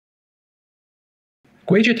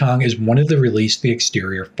Gui Zhi Tang is one of the release the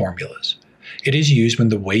exterior formulas. It is used when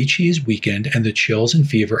the Wei Qi is weakened and the chills and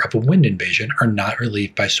fever of a wind invasion are not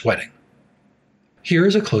relieved by sweating. Here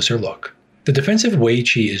is a closer look. The defensive Wei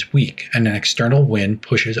Qi is weak and an external wind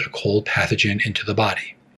pushes a cold pathogen into the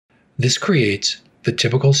body. This creates the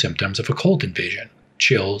typical symptoms of a cold invasion: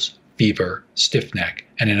 chills, fever, stiff neck,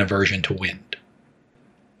 and an aversion to wind.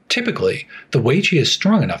 Typically, the Wei Qi is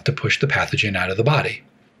strong enough to push the pathogen out of the body.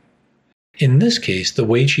 In this case, the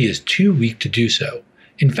Wei Qi is too weak to do so.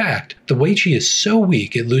 In fact, the Wei Qi is so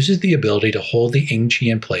weak it loses the ability to hold the Ying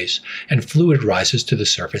Qi in place and fluid rises to the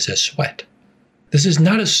surface as sweat. This is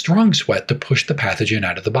not a strong sweat to push the pathogen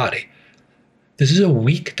out of the body. This is a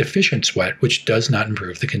weak, deficient sweat which does not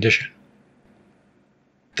improve the condition.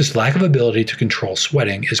 This lack of ability to control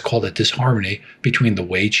sweating is called a disharmony between the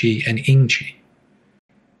Wei Qi and Ying Qi.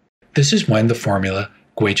 This is when the formula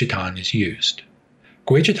Gui Zhi Tang is used.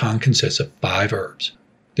 Gui Zhi Tang consists of 5 herbs.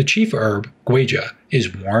 The chief herb, Guizhi,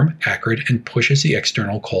 is warm, acrid, and pushes the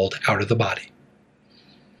external cold out of the body.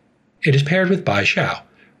 It is paired with Bai Xiao,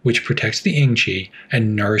 which protects the Ying Qi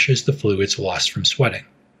and nourishes the fluids lost from sweating.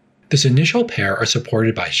 This initial pair are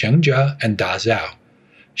supported by Shengzhe and Da Zhao.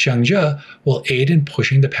 Shengzhe will aid in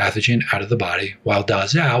pushing the pathogen out of the body, while Da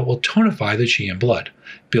Zhao will tonify the qi and blood,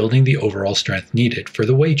 building the overall strength needed for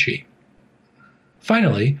the Wei Qi.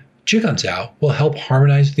 Finally, Zhiganzhao will help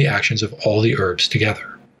harmonize the actions of all the herbs together.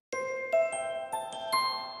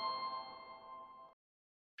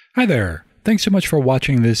 Hi there! Thanks so much for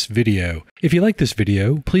watching this video. If you like this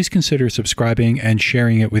video, please consider subscribing and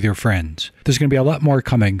sharing it with your friends. There's going to be a lot more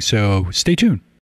coming, so stay tuned.